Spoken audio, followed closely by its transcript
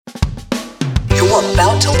You're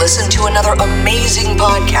about to listen to another amazing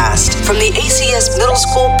podcast from the ACS Middle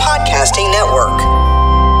School Podcasting Network.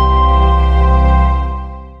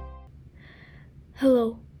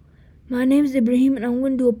 Hello, my name is Ibrahim and I'm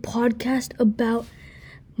going to do a podcast about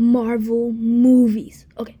Marvel movies.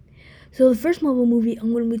 Okay, so the first Marvel movie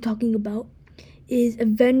I'm going to be talking about is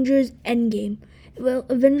Avengers Endgame. Well,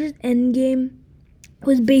 Avengers Endgame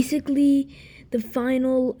was basically the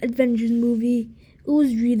final Avengers movie. It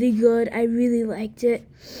was really good. I really liked it.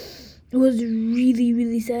 It was really,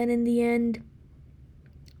 really sad in the end,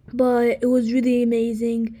 but it was really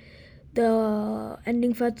amazing. The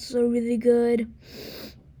ending fights are really good.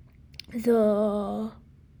 It was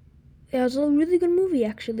a really good movie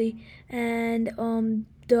actually, and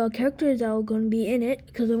the characters that are going to be in it,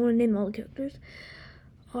 because I want to name all the characters,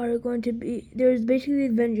 are going to be, there's basically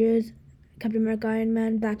Avengers, Captain America, Iron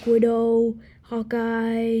Man, Black Widow,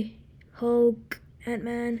 Hawkeye, Hulk,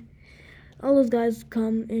 Ant-Man. All those guys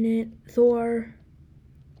come in it. Thor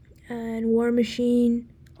and War Machine.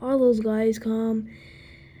 All those guys come.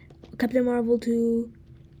 Captain Marvel too.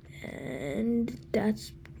 And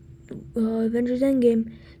that's Avengers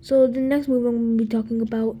Endgame. So the next movie I'm going to be talking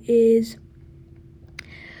about is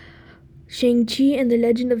Shang-Chi and the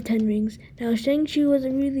Legend of Ten Rings. Now, Shang-Chi was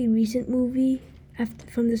a really recent movie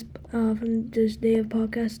from this day of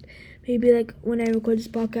podcast. Maybe like when I record this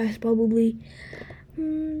podcast, probably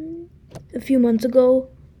a few months ago.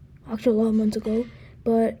 Actually, a lot of months ago.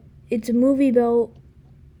 But it's a movie about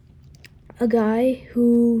a guy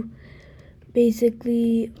who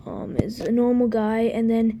basically is a normal guy, and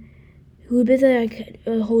then who basically like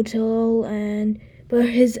a hotel, but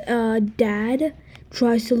his dad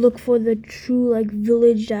tries to look for the true like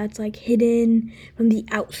village that's like hidden from the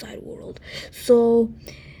outside world. So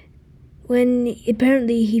when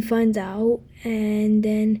apparently he finds out, and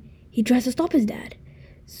then he tries to stop his dad.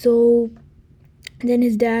 So then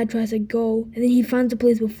his dad tries to go, and then he finds a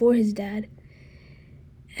place before his dad.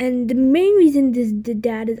 And the main reason the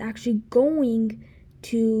dad is actually going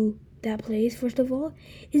to that place, first of all,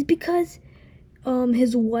 is because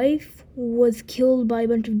his wife was killed by a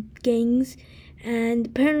bunch of gangs, and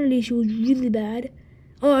apparently she was really bad.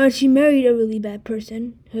 Or she married a really bad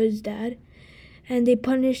person, his dad, and they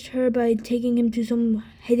punished her by taking him to some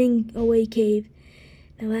hidden away cave.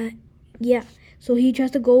 So he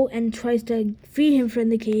tries to go and tries to free him from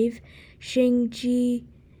the cave. Shang-Chi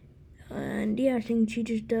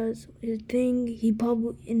just does his thing.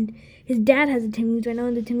 And his dad has the Ten Rings right now,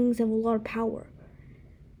 and the Ten Rings have a lot of power.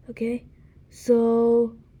 Okay,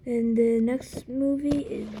 so and the next movie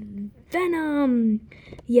is Venom.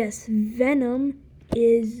 Yes, Venom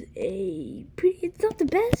is it's not the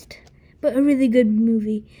best, but a really good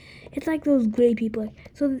movie. It's like those gray people.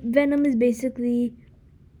 So Venom is basically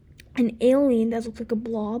an alien that looks like a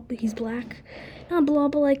blob. He's black, not a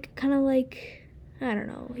blob, but like kind of like, I don't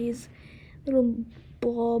know. He's little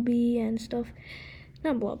blobby and stuff.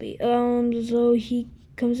 Not blobby. So he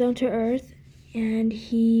comes down to Earth, and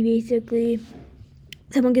he basically,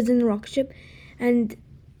 someone gets in the rocket ship, and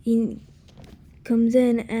he comes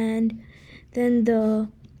in, and then the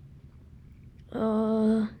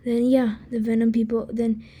Venom people.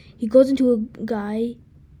 Then he goes into a guy,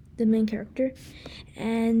 the main character,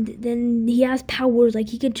 and then he has powers, like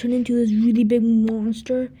he can turn into this really big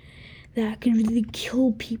monster that could really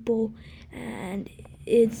kill people, and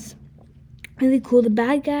it's really cool. The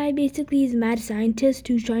bad guy basically is a mad scientist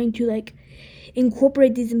who's trying to like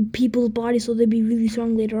incorporate these in people's bodies so they'd be really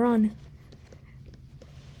strong later on.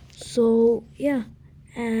 So yeah,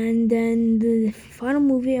 and then the final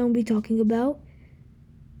movie I'll be talking about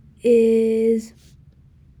is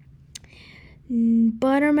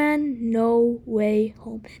Spider-Man No Way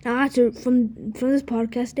Home. Now after from this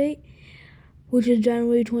podcast date, which is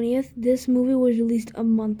January 20th, this movie was released a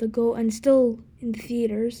month ago and still in the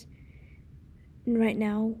theaters right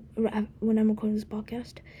now when I'm recording this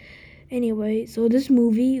podcast. Anyway, so this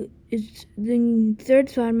movie is the third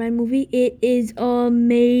Spider-Man movie. It is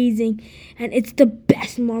amazing, and it's the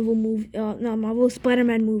best Spider-Man movie. Best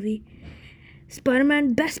Spider-Man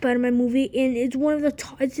movie, and it's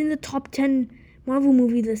it's in the top 10 Marvel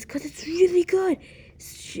movie list because it's really good.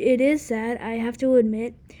 It is sad, I have to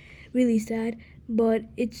admit, really sad, but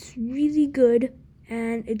it's really good,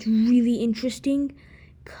 and it's really interesting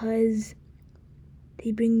because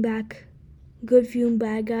they bring back good few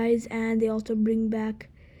bad guys, and they also bring back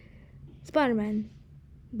Spider-Man,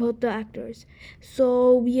 both the actors.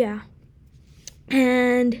 So yeah,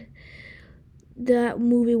 and that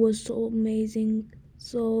movie was so amazing.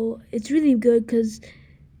 So it's really good because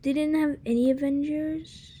they didn't have any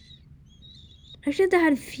Avengers. Actually, they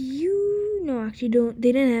had a few. No, actually,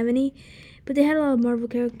 they didn't have any, But they had a lot of Marvel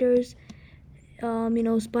characters.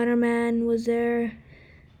 Spider-Man was there,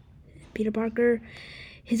 Peter Parker,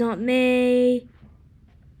 his Aunt May,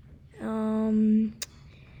 and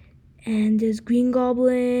there's Green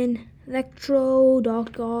Goblin, Electro,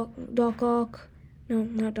 Doc Ock, no,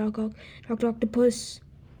 not Doc Ock, Dr. Octopus,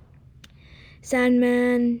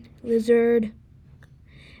 Sandman, Lizard,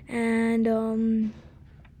 and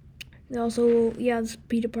also, it's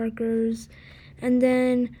Peter Parker's, and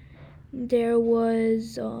then there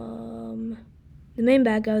was the main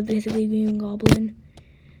bad guy was basically Green Goblin,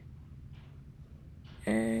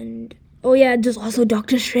 and there's also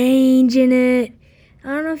Doctor Strange in it. I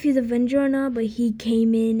don't know if he's Avenger or not, but he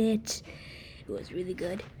came in it. It was really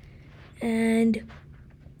good. And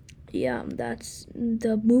that's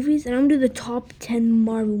the movies, and I'm gonna do the top 10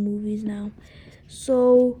 Marvel movies now.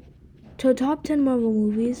 So the top 10 Marvel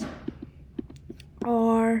movies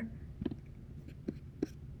are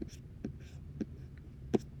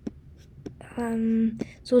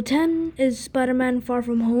so 10 is Spider-Man Far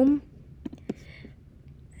From Home.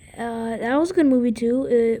 That was a good movie too.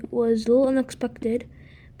 It was a little unexpected,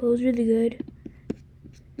 but it was really good.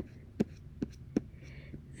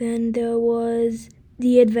 Then there was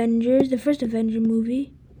The Avengers, the first Avenger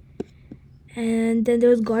movie. And then there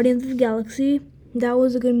was Guardians of the Galaxy. That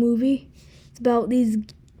was a good movie. It's about this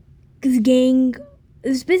gang.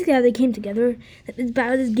 It's basically how they came together. It's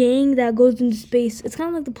about this gang that goes into space. It's kind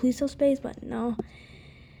of like the police of space, but no.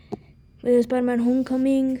 There's Spider-Man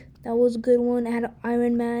Homecoming. That was a good one. It had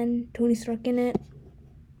Iron Man, Tony Stark in it.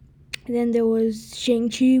 And then there was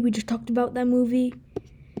Shang-Chi. We just talked about that movie.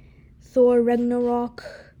 Thor Ragnarok.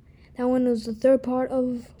 That one was the third part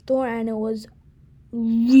of Thor, and it was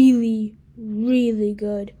really, really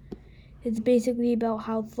good. It's basically about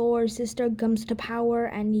how Thor's sister comes to power,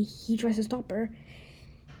 and he tries to stop her.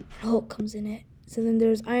 Hulk comes in it. So then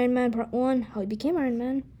there's Iron Man Part 1, how he became Iron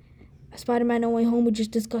Man. Spider-Man No Way Home, we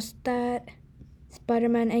just discussed that.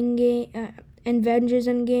 Spider-Man Endgame, Avengers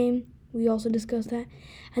Endgame, we also discussed that.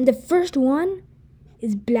 And the first one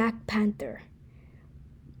is Black Panther.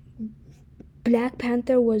 Black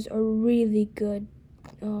Panther was a really good.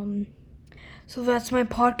 So that's my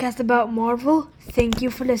podcast about Marvel. Thank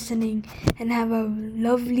you for listening, and have a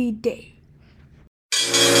lovely day.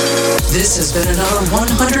 This has been another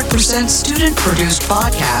 100% student-produced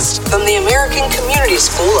podcast from the American Community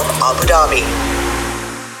School of Abu Dhabi.